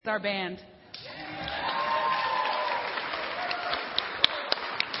Our band.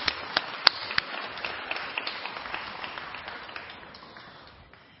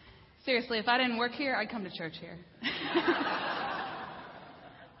 Seriously, if I didn't work here, I'd come to church here.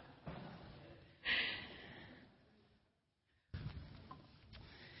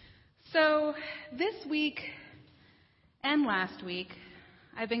 So this week and last week,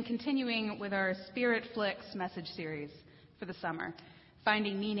 I've been continuing with our Spirit Flicks message series for the summer,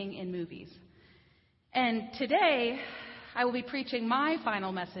 Finding Meaning in Movies. And today, I will be preaching my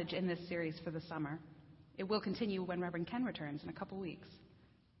final message in this series for the summer. It will continue when Reverend Ken returns in a couple weeks.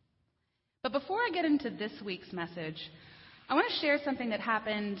 But before I get into this week's message, I want to share something that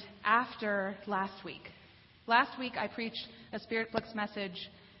happened after last week. Last week, I preached a Spirit Flicks message,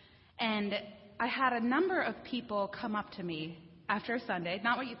 and I had a number of people come up to me after Sunday,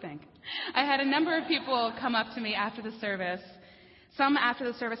 not what you think. I had a number of people come up to me after the service. Some after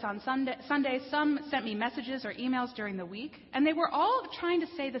the service on Sunday, some sent me messages or emails during the week, and they were all trying to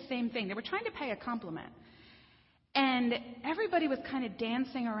say the same thing. They were trying to pay a compliment. And everybody was kind of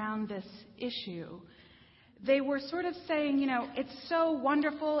dancing around this issue. They were sort of saying, you know, it's so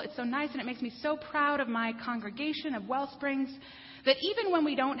wonderful, it's so nice, and it makes me so proud of my congregation of Wellsprings that even when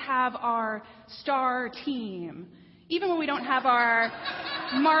we don't have our star team, even when we don't have our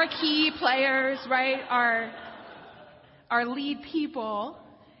marquee players, right, our lead people,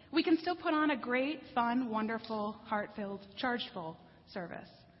 we can still put on a great, fun, wonderful, heart-filled, charged-full service.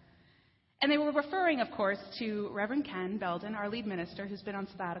 And they were referring, of course, to Reverend Ken Belden, our lead minister, who's been on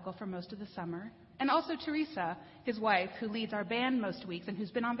sabbatical for most of the summer, and also Teresa, his wife, who leads our band most weeks and who's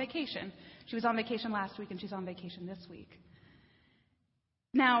been on vacation. She was on vacation last week, and she's on vacation this week.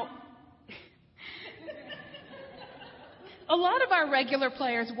 Now, a lot of our regular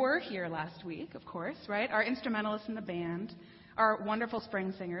players were here last week, of course, right? Our instrumentalists in the band, our wonderful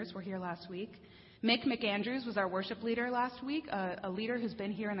spring singers were here last week. Mick McAndrews was our worship leader last week, a leader who's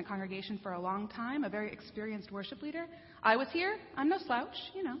been here in the congregation for a long time, a very experienced worship leader. I was here. I'm no slouch,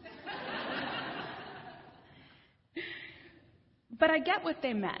 you know. But I get what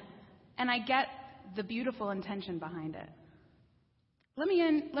they meant, and I get the beautiful intention behind it. Let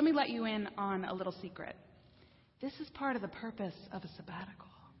me let you in on a little secret. This is part of the purpose of a sabbatical.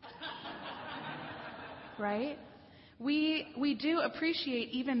 Right? We do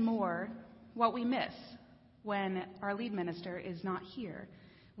appreciate even more what we miss when our lead minister is not here.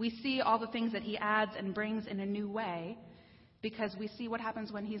 We see all the things that he adds and brings in a new way because we see what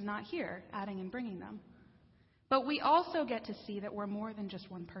happens when he's not here, adding and bringing them. But we also get to see that we're more than just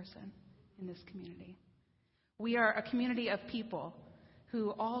one person in this community. We are a community of people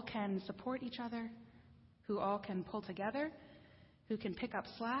who all can support each other, who all can pull together, who can pick up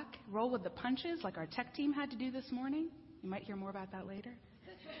slack, roll with the punches like our tech team had to do this morning. You might hear more about that later.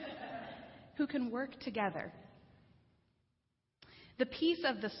 Who can work together. The piece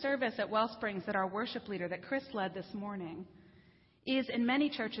of the service at Wellsprings that our worship leader, that Chris led this morning, is in many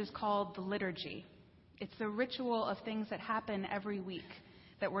churches called the liturgy. It's the ritual of things that happen every week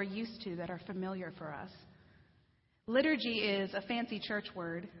that we're used to, that are familiar for us. Liturgy is a fancy church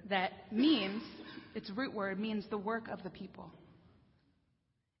word that means, its root word means the work of the people.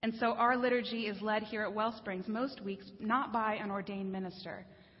 And so our liturgy is led here at Wellsprings most weeks not by an ordained minister,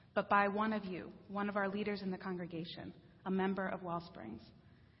 but by one of you, one of our leaders in the congregation, a member of Wellsprings.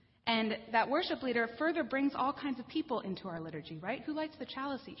 And that worship leader further brings all kinds of people into our liturgy, right? Who lights the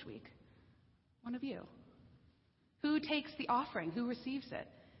chalice each week? One of you. Who takes the offering? Who receives it?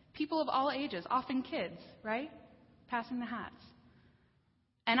 People of all ages, often kids, right? Passing the hats.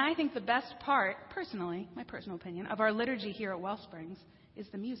 And I think the best part, personally, my personal opinion, of our liturgy here at Wellsprings is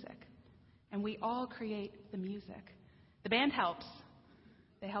the music. And we all create the music. The band helps.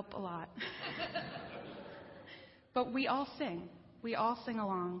 They help a lot. But we all sing. We all sing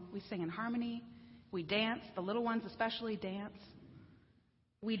along. We sing in harmony. We dance. The little ones especially dance.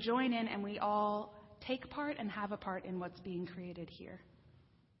 We join in and we all take part and have a part in what's being created here.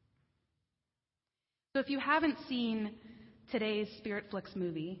 So if you haven't seen today's Spirit Flicks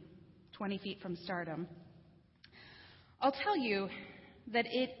movie, 20 Feet from Stardom, I'll tell you that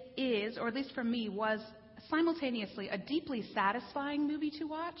it is, or at least for me, was simultaneously a deeply satisfying movie to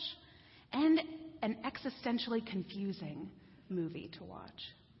watch and an existentially confusing movie to watch.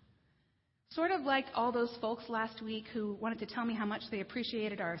 Sort of like all those folks last week who wanted to tell me how much they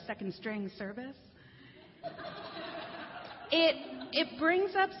appreciated our second string service. It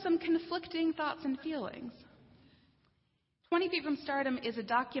brings up some conflicting thoughts and feelings. 20 Feet from Stardom is a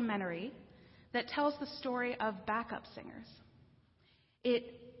documentary that tells the story of backup singers.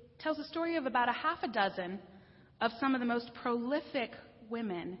 It tells a story of about a half a dozen of some of the most prolific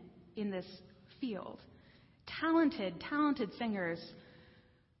women in this field. Talented singers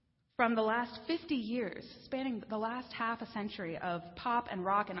from the last 50 years, spanning the last half a century of pop and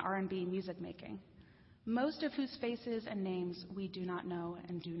rock and R&B music making, most of whose faces and names we do not know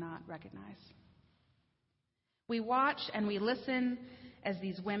and do not recognize. We watch and we listen as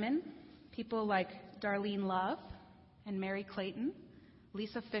these women, people like Darlene Love and Merry Clayton,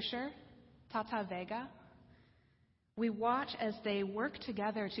 Lisa Fischer, Tata Vega, we watch as they work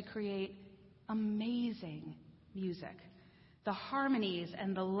together to create amazing music. The harmonies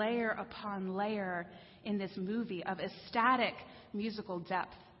and the layer upon layer in this movie of ecstatic musical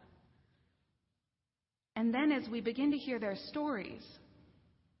depth. And then as we begin to hear their stories,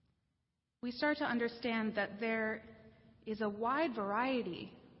 we start to understand that there is a wide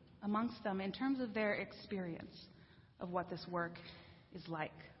variety amongst them in terms of their experience of what this work is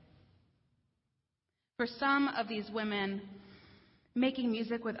like. For some of these women, making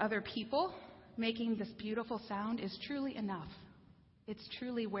music with other people, making this beautiful sound is truly enough. It's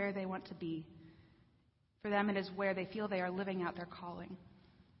truly where they want to be. For them, it is where they feel they are living out their calling.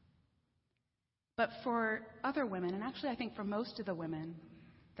 But for other women, and actually I think for most of the women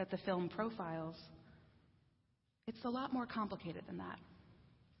that the film profiles, it's a lot more complicated than that.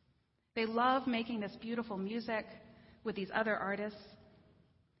 They love making this beautiful music with these other artists,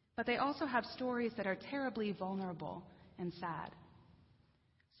 but they also have stories that are terribly vulnerable and sad.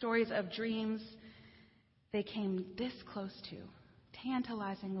 Stories of dreams they came this close to,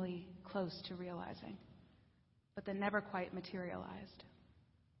 tantalizingly close to realizing, but that never quite materialized.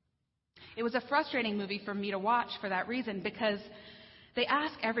 It was a frustrating movie for me to watch for that reason, because they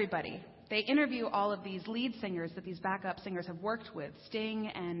ask everybody. They interview all of these lead singers that these backup singers have worked with, Sting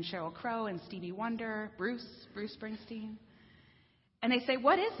and Sheryl Crow and Stevie Wonder, Bruce Springsteen. And they say,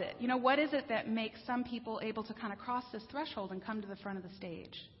 what is it? What is it that makes some people able to kind of cross this threshold and come to the front of the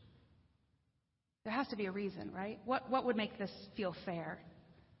stage? There has to be a reason, right? What would make this feel fair?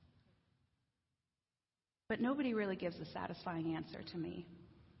 But nobody really gives a satisfying answer to me.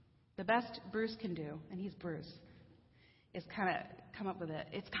 The best Bruce can do, and he's Bruce, is kind of come up with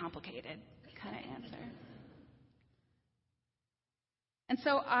it's complicated kind of answer. And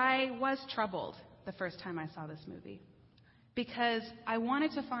so I was troubled the first time I saw this movie, because I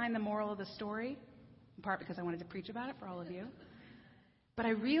wanted to find the moral of the story, in part because I wanted to preach about it for all of you. But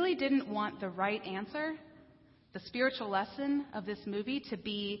I really didn't want the right answer, the spiritual lesson of this movie, to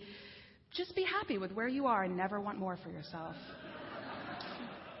be just be happy with where you are and never want more for yourself.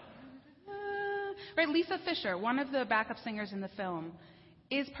 Right, Lisa Fischer, one of the backup singers in the film,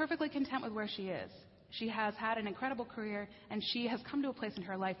 is perfectly content with where she is. She has had an incredible career, and she has come to a place in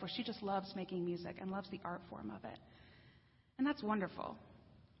her life where she just loves making music and loves the art form of it. And that's wonderful.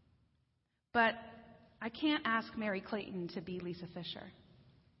 But I can't ask Merry Clayton to be Lisa Fischer.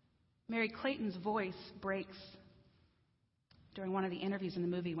 Mary Clayton's voice breaks during one of the interviews in the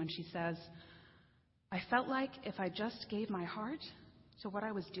movie when she says, I felt like if I just gave my heart to what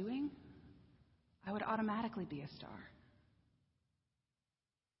I was doing, I would automatically be a star.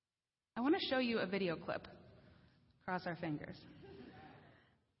 I want to show you a video clip. Cross our fingers.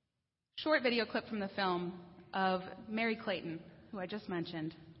 Short video clip from the film of Merry Clayton, who I just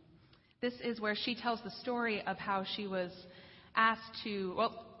mentioned. This is where she tells the story of how she was asked to,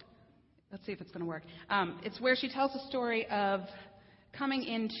 let's see if it's going to work. It's where she tells the story of coming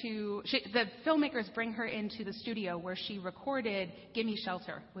into, the filmmakers bring her into the studio where she recorded Gimme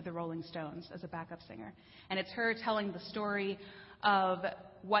Shelter with the Rolling Stones as a backup singer. And it's her telling the story of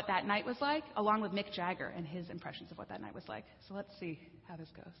what that night was like, along with Mick Jagger and his impressions of what that night was like. So let's see how this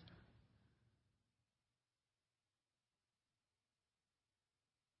goes.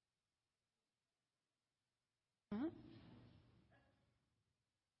 Uh-huh.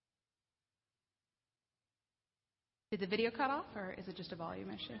 Did the video cut off, or is it just a volume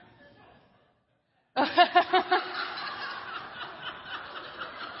issue?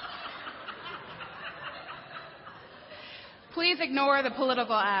 Please ignore the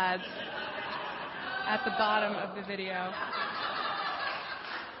political ads at the bottom of the video.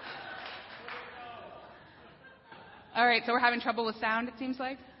 All right, so we're having trouble with sound, it seems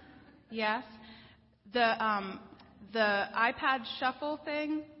like? Yes. The iPad shuffle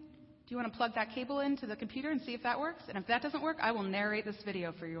thing, do you want to plug that cable into the computer and see if that works? And if that doesn't work, I will narrate this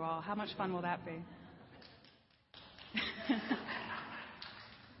video for you all. How much fun will that be?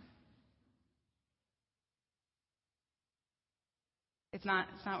 It's not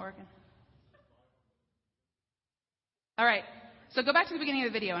working? All right. So go back to the beginning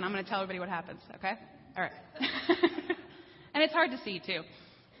of the video, and I'm going to tell everybody what happens, okay? All right. And it's hard to see, too.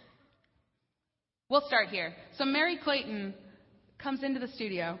 We'll start here. So Merry Clayton comes into the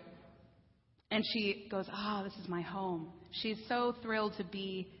studio, and she goes, this is my home. She's so thrilled to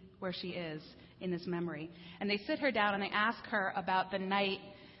be where she is in this memory. And they sit her down and they ask her about the night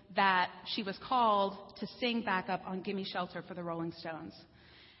that she was called to sing backup on Gimme Shelter for the Rolling Stones.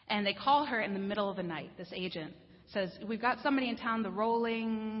 And they call her in the middle of the night. This agent says, we've got somebody in town, the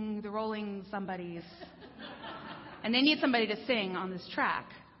rolling somebodies. And they need somebody to sing on this track.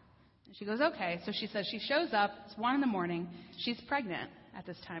 And she goes, okay. So she says she shows up. It's 1 a.m. She's pregnant at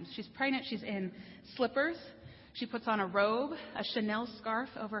this time. She's pregnant. She's in slippers. She puts on a robe, a Chanel scarf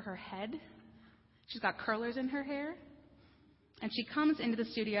over her head. She's got curlers in her hair. And she comes into the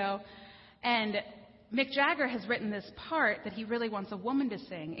studio, and Mick Jagger has written this part that he really wants a woman to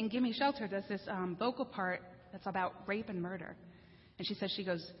sing. In Gimme Shelter, there's this vocal part that's about rape and murder. And she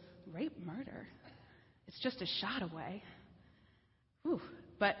goes, rape, murder? It's just a shot away. Whew.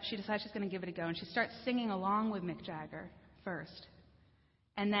 But she decides she's going to give it a go, and she starts singing along with Mick Jagger first.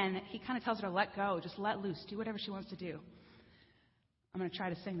 And then he kind of tells her to let go, just let loose, do whatever she wants to do. I'm going to try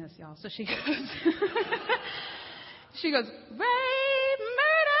to sing this, y'all. So she goes, she goes, rape,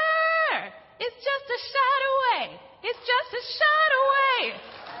 murder, it's just a shot away. It's just a shot away.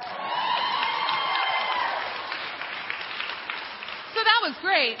 So that was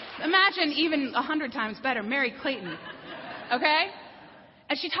great. Imagine even 100 times better, Mary Clayton. Okay?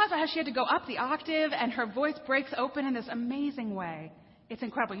 And she talks about how she had to go up the octave, and her voice breaks open in this amazing way. It's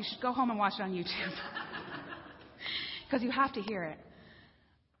incredible. You should go home and watch it on YouTube. Because you have to hear it.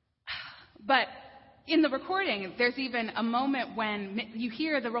 But in the recording, there's even a moment when you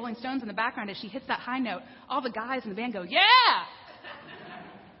hear the Rolling Stones in the background as she hits that high note. All the guys in the band go, yeah!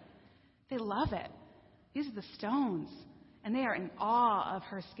 They love it. These are the Stones. And they are in awe of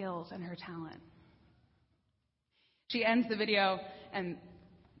her skills and her talent. She ends the video, and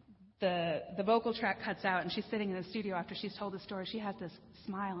the vocal track cuts out, and she's sitting in the studio after she's told the story. She has this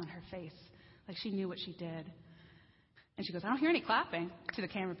smile on her face, like she knew what she did. And she goes, I don't hear any clapping, to the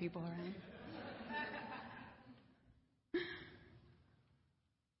camera people around.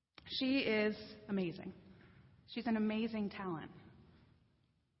 She is amazing. She's an amazing talent.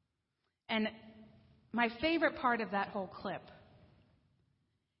 And my favorite part of that whole clip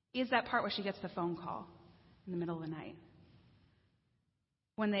is that part where she gets the phone call in the middle of the night.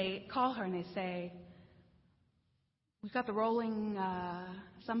 When they call her and they say, we've got the rolling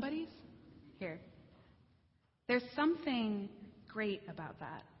somebodies here. There's something great about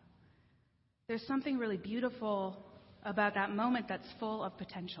that. There's something really beautiful about that moment that's full of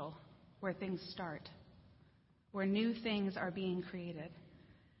potential, where things start, where new things are being created.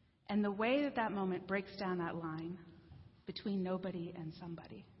 And the way that that moment breaks down that line between nobody and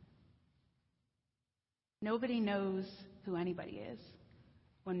somebody. Nobody knows who anybody is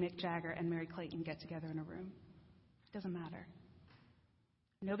when Mick Jagger and Mary Clayton get together in a room. It doesn't matter.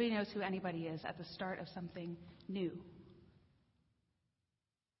 Nobody knows who anybody is at the start of something new.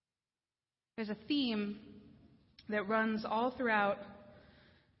 There's a theme that runs all throughout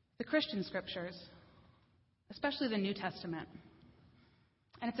the Christian scriptures, especially the New Testament.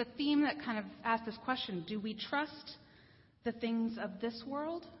 And it's a theme that kind of asks this question: do we trust the things of this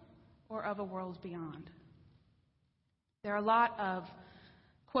world or of a world beyond? There are a lot of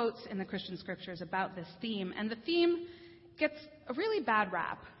quotes in the Christian scriptures about this theme, and the theme gets a really bad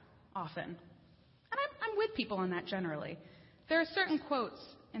rap often. And I'm with people on that generally. There are certain quotes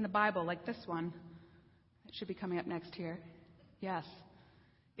in the Bible, like this one. It should be coming up next here. Yes.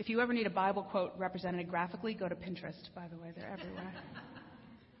 If you ever need a Bible quote represented graphically, go to Pinterest, by the way. They're everywhere.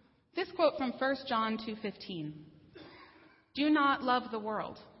 This quote from 1 John 2:15. Do not love the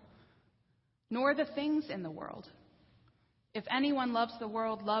world, nor the things in the world. If anyone loves the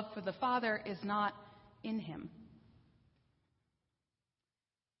world, love for the Father is not in him.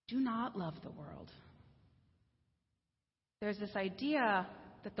 Do not love the world. There's this idea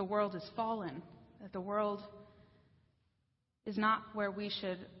that the world is fallen, that the world is not where we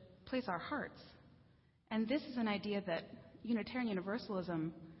should place our hearts. And this is an idea that Unitarian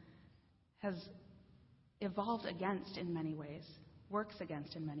Universalism has evolved against in many ways, works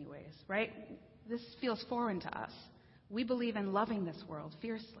against in many ways, right? This feels foreign to us. We believe in loving this world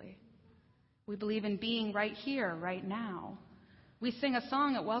fiercely. We believe in being right here, right now. We sing a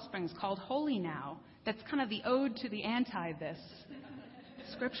song at Wellsprings called Holy Now. That's kind of the ode to the anti-this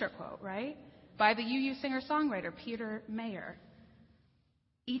scripture quote, right? By the UU singer-songwriter Peter Mayer.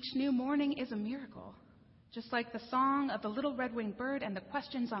 Each new morning is a miracle, just like the song of the little red-winged bird and the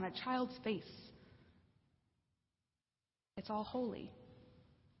questions on a child's face. It's all holy.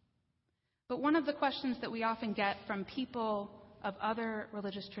 But one of the questions that we often get from people of other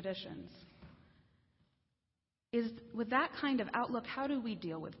religious traditions is with that kind of outlook, how do we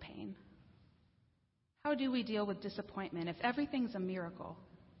deal with pain? How do we deal with disappointment if everything's a miracle?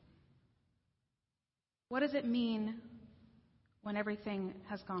 What does it mean when everything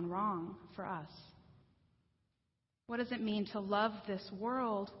has gone wrong for us? What does it mean to love this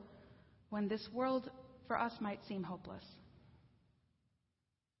world when this world for us might seem hopeless?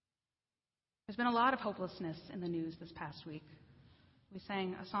 There's been a lot of hopelessness in the news this past week. We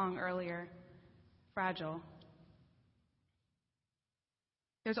sang a song earlier, Fragile.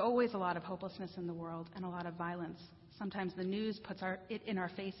 There's always a lot of hopelessness in the world and a lot of violence. Sometimes the news puts it in our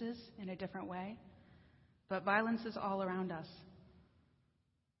faces in a different way, but violence is all around us.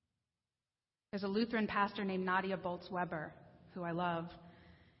 There's a Lutheran pastor named Nadia Bolz-Weber, who I love.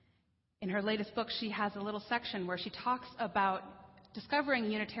 In her latest book, she has a little section where she talks about discovering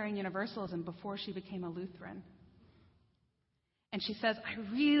Unitarian Universalism before she became a Lutheran. And she says,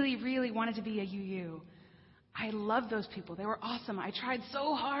 I really, really wanted to be a UU. I loved those people. They were awesome. I tried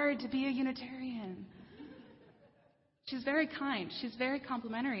so hard to be a Unitarian. She's very kind. She's very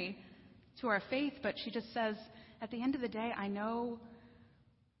complimentary to our faith, but she just says, at the end of the day, I know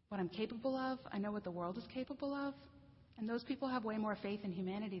what I'm capable of. I know what the world is capable of. And those people have way more faith in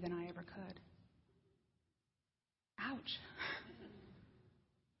humanity than I ever could. Ouch.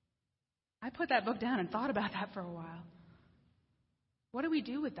 I put that book down and thought about that for a while. What do we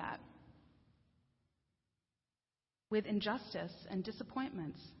do with that? With injustice and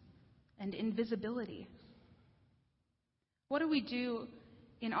disappointments and invisibility? What do we do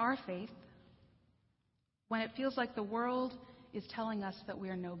in our faith when it feels like the world is telling us that we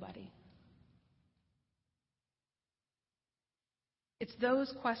are nobody? It's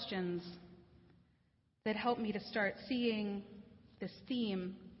those questions that help me to start seeing this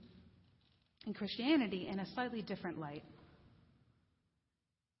theme in Christianity in a slightly different light.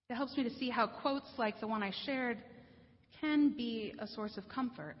 It helps me to see how quotes like the one I shared can be a source of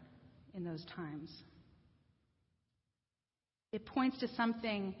comfort in those times. It points to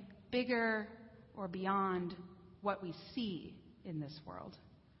something bigger or beyond what we see in this world,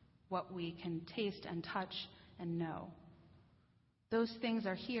 what we can taste and touch and know. Those things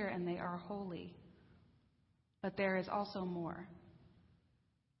are here and they are holy. But there is also more.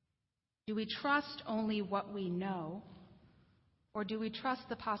 Do we trust only what we know, or do we trust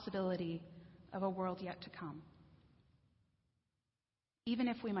the possibility of a world yet to come? Even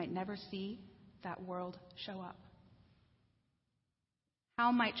if we might never see that world show up.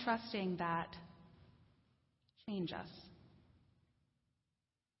 How might trusting that change us?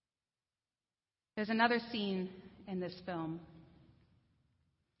 There's another scene in this film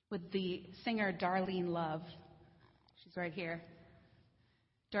with the singer Darlene Love. She's right here.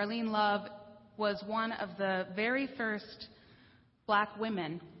 Darlene Love was one of the very first black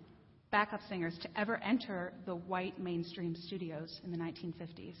women backup singers to ever enter the white mainstream studios in the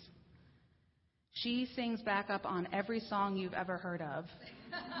 1950s. She sings backup on every song you've ever heard of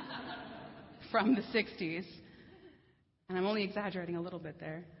from the 60s. And I'm only exaggerating a little bit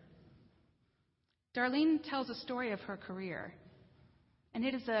there. Darlene tells a story of her career. And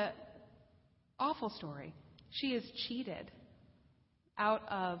it is an awful story. She is cheated out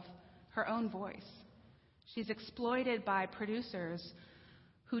of her own voice. She's exploited by producers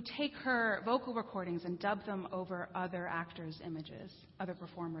who take her vocal recordings and dub them over other actors' images, other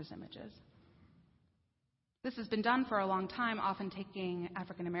performers' images. This has been done for a long time, often taking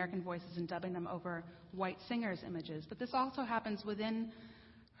African American voices and dubbing them over white singers' images. But this also happens within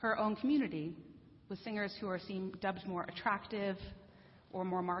her own community, with singers who are dubbed more attractive or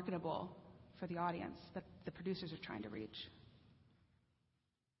more marketable for the audience that the producers are trying to reach.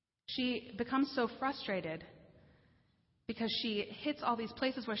 She becomes so frustrated because she hits all these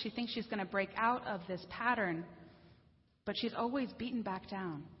places where she thinks she's going to break out of this pattern, but she's always beaten back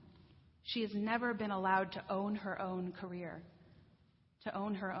down. She has never been allowed to own her own career, to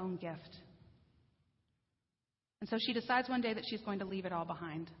own her own gift. And so she decides one day that she's going to leave it all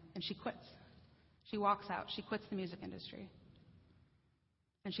behind, and she quits. She walks out. She quits the music industry.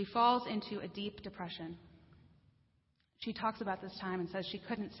 And she falls into a deep depression. She talks about this time and says she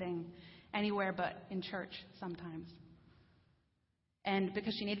couldn't sing anywhere but in church sometimes. And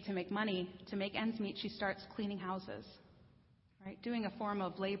because she needed to make money to make ends meet, she starts cleaning houses, right? Doing a form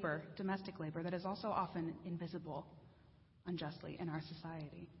of labor, domestic labor, that is also often invisible unjustly in our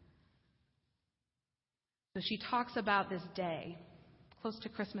society. So she talks about this day, close to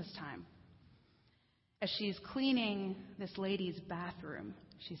Christmas time. As she's cleaning this lady's bathroom,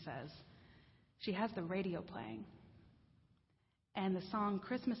 she says, she has the radio playing. And the song,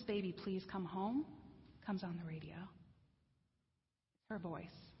 Christmas Baby, Please Come Home, comes on the radio. Her voice.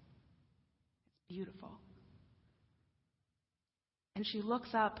 It's beautiful. And she looks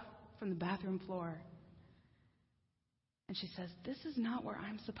up from the bathroom floor and she says, "This is not where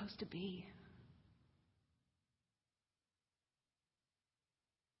I'm supposed to be."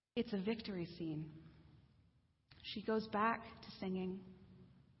 It's a victory scene. She goes back to singing.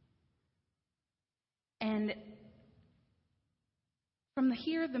 And from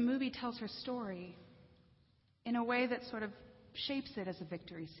here, the movie tells her story in a way that sort of shapes it as a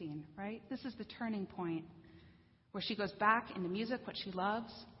victory scene, right? This is the turning point where she goes back into music, what she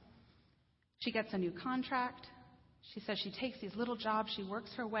loves. She gets a new contract. She says she takes these little jobs. She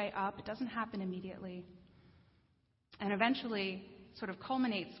works her way up. It doesn't happen immediately. And eventually sort of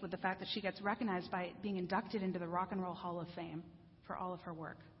culminates with the fact that she gets recognized by being inducted into the Rock and Roll Hall of Fame for all of her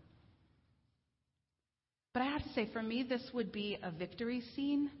work. But I have to say, for me, this would be a victory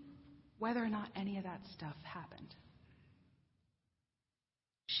scene whether or not any of that stuff happened.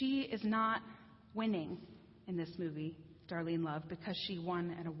 She is not winning in this movie, Darlene Love, because she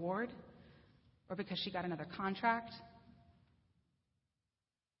won an award or because she got another contract.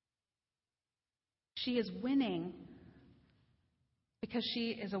 She is winning because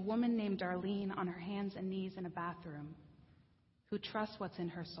she is a woman named Darlene on her hands and knees in a bathroom who trusts what's in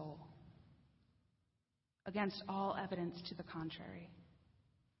her soul against all evidence to the contrary,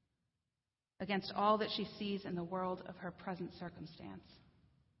 against all that she sees in the world of her present circumstance.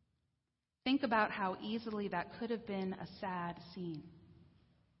 Think about how easily that could have been a sad scene.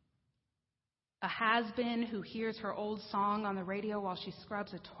 A has-been who hears her old song on the radio while she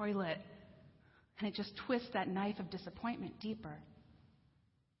scrubs a toilet, and it just twists that knife of disappointment deeper.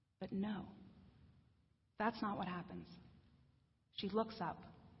 But no, that's not what happens. She looks up.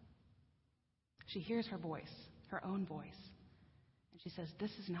 She hears her voice, her own voice, and she says,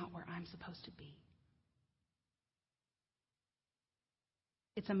 "This is not where I'm supposed to be."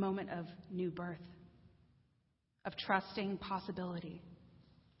 It's a moment of new birth, of trusting possibility.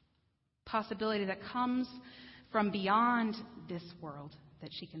 Possibility that comes from beyond this world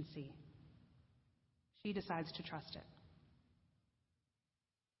that she can see. She decides to trust it.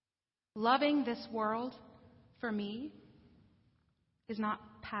 Loving this world, for me, is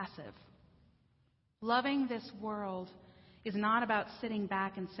not passive. Loving this world is not about sitting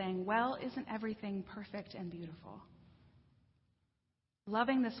back and saying, "Well, isn't everything perfect and beautiful?"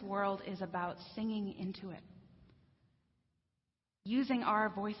 Loving this world is about singing into it, using our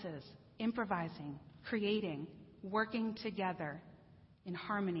voices, improvising, creating, working together in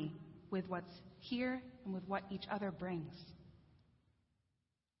harmony with what's here and with what each other brings.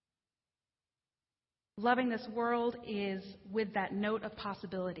 Loving this world is with that note of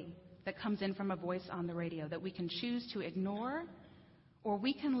possibility that comes in from a voice on the radio that we can choose to ignore, or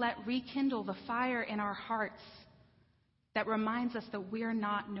we can let rekindle the fire in our hearts that reminds us that we're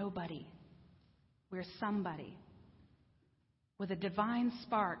not nobody. We're somebody with a divine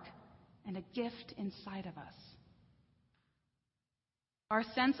spark and a gift inside of us. Our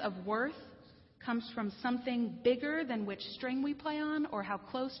sense of worth comes from something bigger than which string we play on or how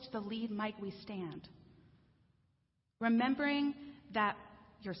close to the lead mic we stand. Remembering that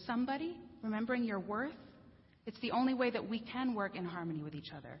you're somebody, remembering your worth, it's the only way that we can work in harmony with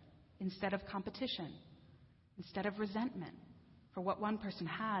each other, instead of competition, instead of resentment for what one person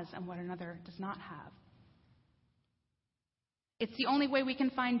has and what another does not have. It's the only way we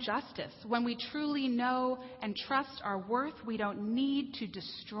can find justice. When we truly know and trust our worth, we don't need to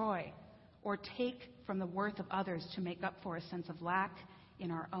destroy or take from the worth of others to make up for a sense of lack in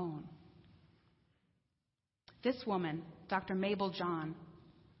our own. This woman, Dr. Mabel John,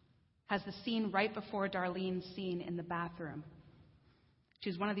 has the scene right before Darlene's scene in the bathroom.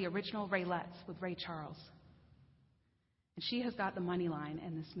 She's one of the original Raylettes with Ray Charles. And she has got the money line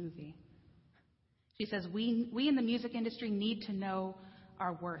in this movie. She says, we in the music industry need to know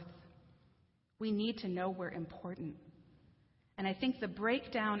our worth. We need to know we're important. And I think the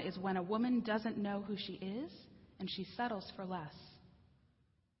breakdown is when a woman doesn't know who she is and she settles for less.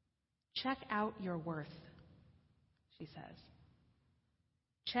 Check out your worth, she says.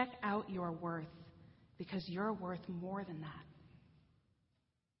 Check out your worth, because you're worth more than that.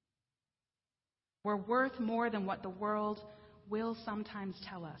 We're worth more than what the world will sometimes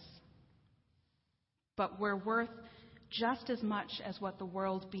tell us. But we're worth just as much as what the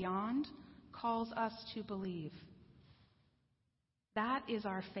world beyond calls us to believe. That is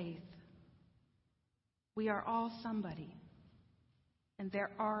our faith. We are all somebody, and there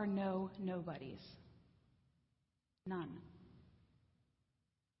are no nobodies. None.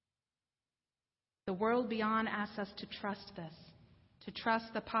 The world beyond asks us to trust this, to trust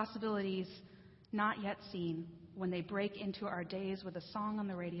the possibilities not yet seen when they break into our days with a song on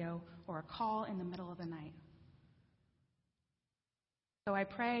the radio or a call in the middle of the night. So I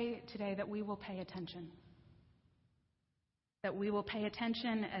pray today that we will pay attention. That we will pay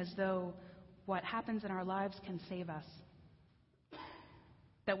attention as though what happens in our lives can save us.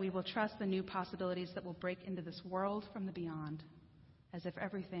 That we will trust the new possibilities that will break into this world from the beyond, as if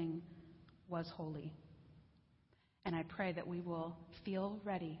everything was holy. And I pray that we will feel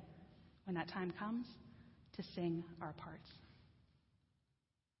ready when that time comes to sing our parts.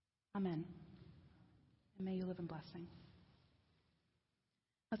 Amen. And may you live in blessing.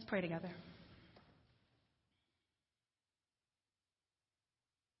 Let's pray together.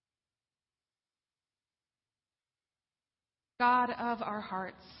 God of our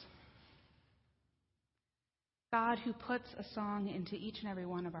hearts, God who puts a song into each and every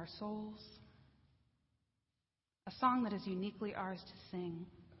one of our souls, a song that is uniquely ours to sing,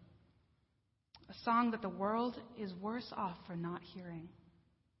 a song that the world is worse off for not hearing.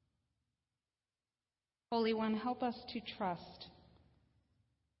 Holy One, help us to trust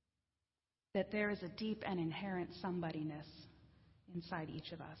that there is a deep and inherent somebodyness inside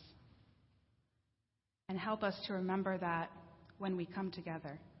each of us. And help us to remember that when we come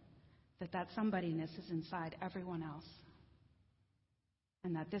together, that somebodyness is inside everyone else.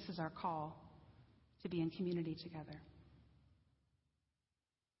 And that this is our call to be in community together.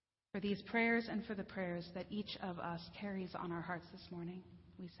 For these prayers and for the prayers that each of us carries on our hearts this morning,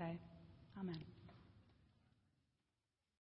 we say, Amen.